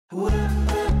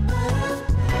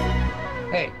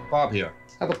Hey, Bob here.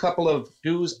 I have a couple of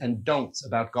do's and don'ts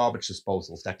about garbage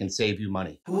disposals that can save you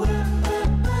money.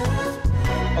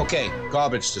 Okay,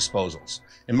 garbage disposals.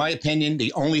 In my opinion,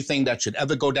 the only thing that should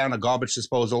ever go down a garbage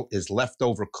disposal is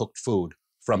leftover cooked food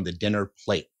from the dinner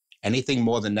plate. Anything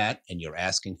more than that, and you're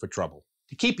asking for trouble.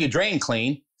 To keep your drain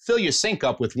clean, fill your sink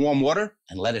up with warm water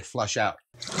and let it flush out.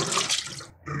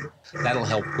 That'll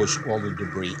help push all the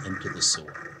debris into the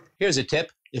sewer. Here's a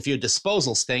tip. If your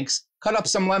disposal stinks, cut up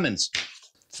some lemons.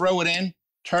 Throw it in,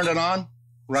 turn it on,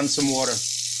 run some water.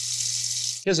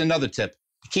 Here's another tip.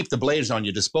 To keep the blades on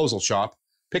your disposal sharp,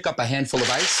 pick up a handful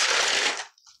of ice,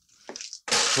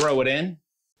 throw it in,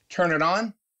 turn it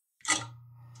on,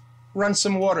 run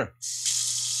some water.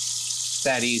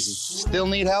 That easy. Still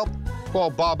need help? Call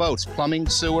Bob Oates Plumbing,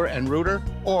 Sewer, and Rooter,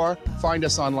 or find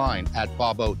us online at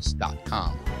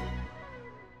boboates.com.